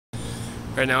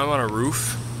Right now I'm on a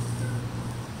roof.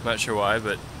 I'm not sure why,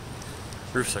 but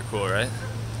roofs are cool, right?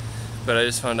 But I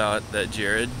just found out that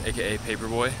Jared, aka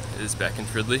Paperboy, is back in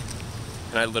Fridley.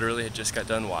 And I literally had just got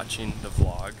done watching the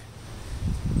vlog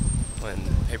when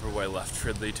Paperboy left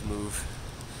Fridley to move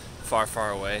far, far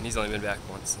away, and he's only been back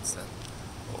once since then.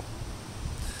 Oh.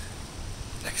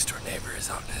 Next door neighbor is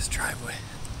out in his driveway.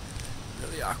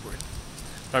 Really awkward.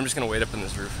 But I'm just gonna wait up on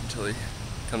this roof until he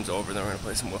comes over, then we're gonna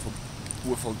play some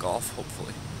wiffle golf,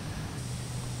 hopefully.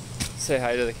 Say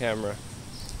hi to the camera.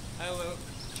 Hi, Luke.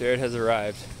 Jared has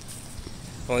arrived.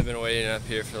 I've only been waiting up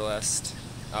here for the last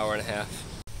hour and a half.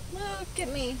 Look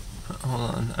at me. Hold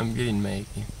on, I'm getting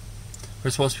Maggie. We're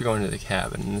supposed to be going to the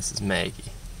cabin, and this is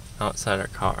Maggie outside our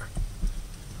car.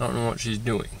 I don't know what she's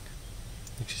doing.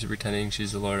 I think she's pretending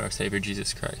she's the Lord our Savior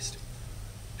Jesus Christ.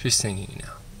 She's singing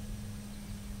now.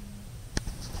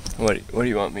 What do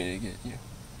you want me to get you?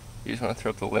 You just want to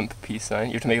throw up the limp peace sign?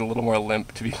 You have to make it a little more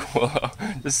limp to be cool.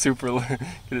 Just super limp.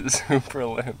 Get it super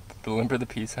limp. The limper the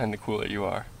peace sign, the cooler you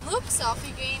are. Luke's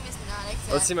selfie game is not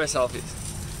exactly. Let's see my selfies.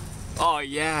 Oh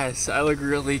yes, I look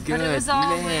really good. But it was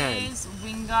always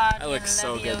Wingard. I look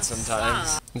so good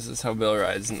sometimes. This is how Bill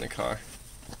rides in the car.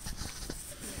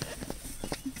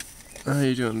 How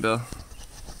you doing, Bill?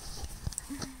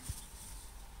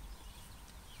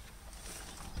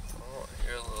 Oh,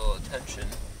 you're a little attention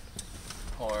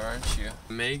whore, aren't you?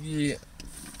 Maggie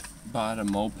bought a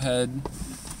moped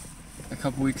a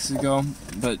couple weeks ago,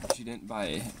 but she didn't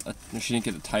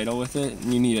get a title with it.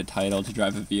 And you need a title to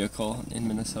drive a vehicle in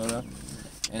Minnesota.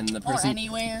 And the person, or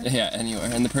anywhere. Yeah,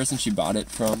 anywhere. And the person she bought it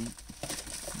from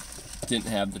didn't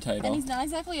have the title. And he's not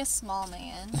exactly a small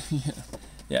man.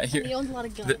 Yeah, here. And he owns a lot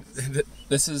of guns.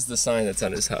 This is the sign that's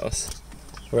on his house.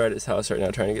 We're at his house right now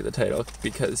trying to get the title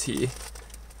because he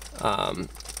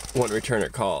won't return our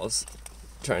calls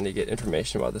trying to get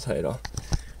information about the title.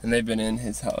 And they've been in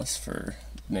his house for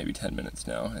maybe 10 minutes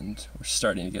now, and we're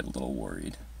starting to get a little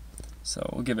worried. So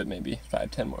we'll give it maybe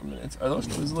 5-10 more minutes. Are those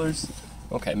Twizzlers?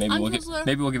 Okay, maybe we'll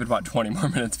give it about 20 more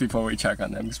minutes before we check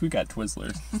on them because we got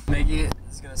Twizzlers. Maggie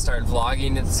is gonna start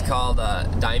vlogging. It's called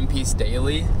Dime Piece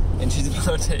Daily, and she's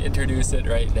about to introduce it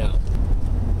right now.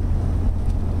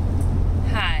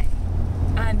 Hi,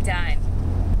 I'm Dime.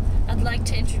 I'd like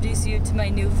to introduce you to my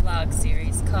new vlog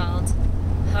series called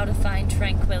How to Find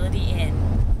Tranquility in ...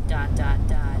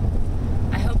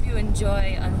 I hope you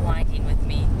enjoy unwinding with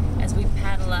me as we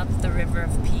paddle up the river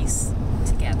of peace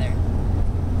together.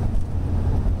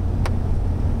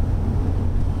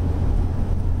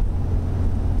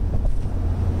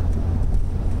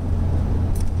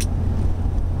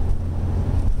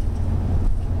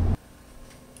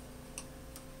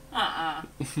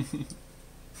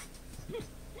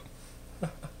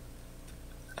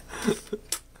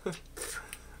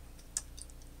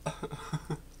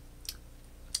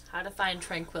 How to find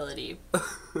tranquility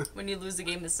when you lose a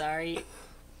game of Sorry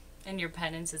and your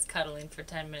penance is cuddling for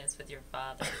 10 minutes with your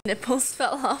father. Nipples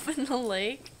fell off in the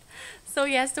lake, so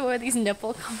he has to wear these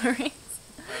nipple coverings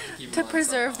to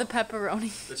preserve the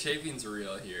pepperoni. The chafing's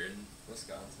real here in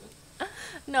Wisconsin.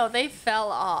 No, they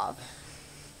fell off.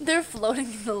 They're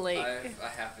floating in the lake. I have a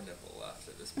half a nipple left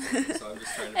at this point, so I'm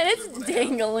just trying to And it's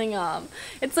dangling off.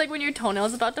 It's like when your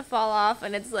toenail's about to fall off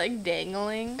and it's like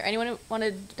dangling. Anyone want to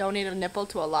donate a nipple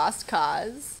to a lost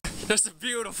cause? It's a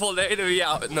beautiful day to be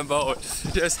out in the boat.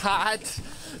 Just hot.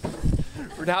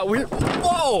 We're not wind.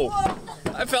 Whoa!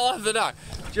 I fell off the dock.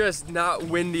 Just not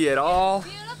windy at all.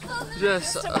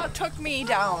 Just about took me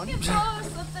down.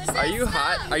 Are you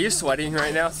hot? Are you sweating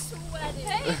right now?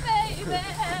 Hey, baby.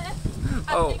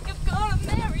 Oh. I think I'm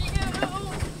gonna marry you.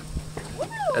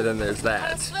 And then there's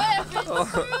that.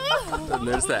 Oh. And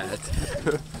there's that.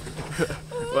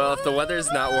 Well, if the weather's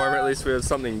not warm, at least we have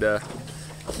something to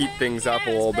keep things up a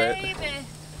little bit.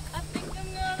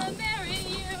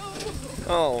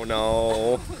 Oh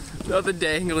no. Not the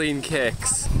dangling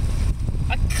kicks.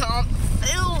 I can't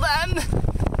feel them.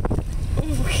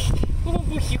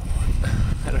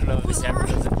 I don't know if the camera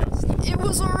does adjust. It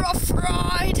was a rough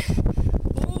ride.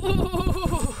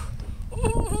 Ooh.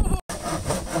 Ooh.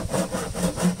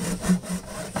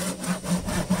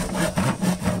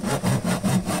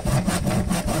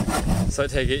 So I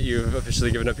take it you've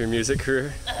officially given up your music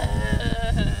career?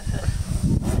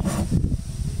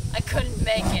 I couldn't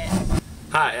make it.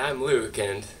 Hi, I'm Luke,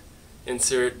 and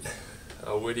insert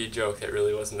a witty joke that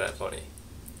really wasn't that funny.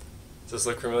 Does this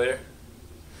look familiar?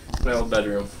 My old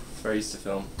bedroom, where I used to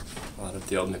film a lot of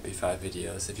the old Nippy 5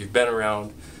 videos. If you've been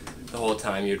around the whole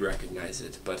time, you'd recognize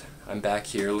it, but I'm back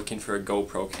here looking for a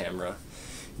GoPro camera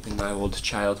in my old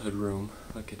childhood room.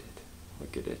 Look at it.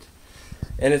 Look at it.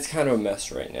 And it's kind of a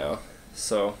mess right now,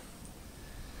 so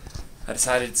I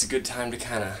decided it's a good time to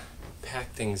kind of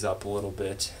pack things up a little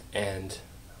bit and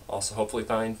also hopefully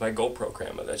find my GoPro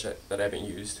camera that I haven't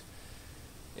used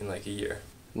in like a year.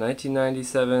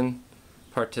 1997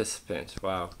 participant.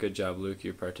 Wow, good job, Luke.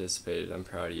 You participated. I'm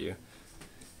proud of you.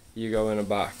 You go in a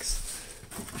box.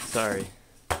 Sorry.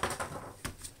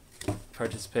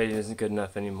 Participating isn't good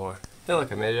enough anymore. Hey,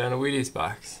 look, I made it on a Wheaties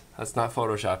box. That's not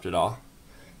photoshopped at all.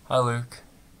 Hi, Luke.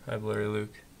 Hi, blurry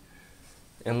Luke.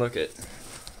 And look it.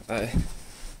 I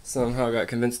somehow got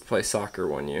convinced to play soccer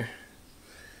one year.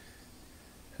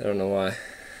 I don't know why.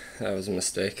 That was a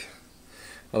mistake.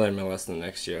 I'll learn my lesson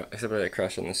next year. Except I had a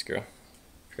crush on this girl.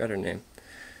 Forgot her name.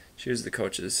 She was the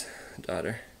coach's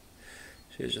daughter.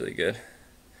 She was really good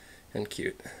and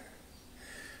cute.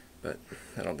 But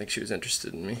I don't think she was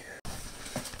interested in me.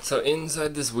 So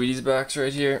inside this Wheaties box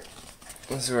right here,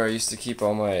 this is where I used to keep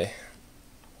all my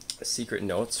secret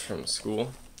notes from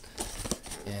school.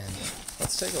 And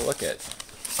let's take a look at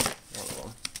one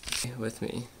of them. With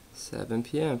me, 7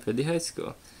 p.m. for the high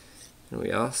school. And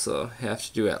we also have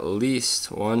to do at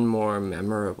least one more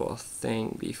memorable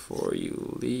thing before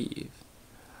you leave.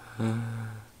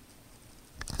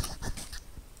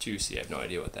 Juicy, I have no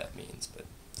idea what that means, but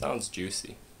sounds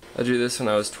juicy. I drew this when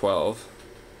I was 12,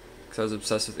 because I was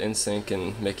obsessed with NSYNC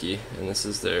and Mickey, and this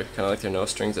is their, kind of like their No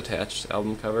Strings Attached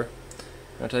album cover.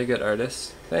 Aren't I a good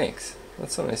artist? Thanks.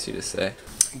 That's so nice of you to say.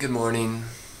 Good morning,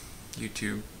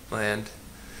 YouTube land.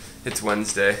 It's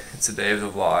Wednesday. It's the day of the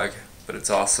vlog, but it's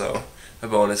also a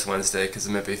bonus Wednesday because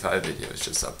the Mippy 5 video was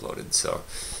just uploaded. So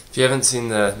if you haven't seen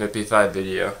the Mippy 5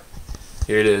 video,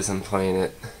 here it is. I'm playing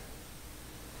it.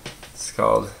 It's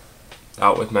called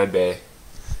Out With My Bae,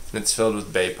 and it's filled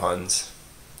with bae puns.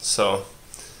 So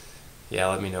yeah,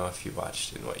 let me know if you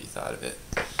watched it and what you thought of it.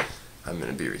 I'm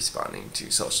going to be responding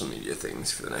to social media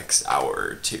things for the next hour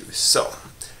or two. So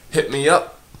hit me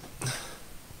up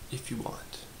if you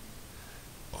want.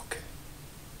 Okay.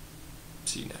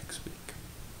 See you next week.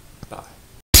 Bye.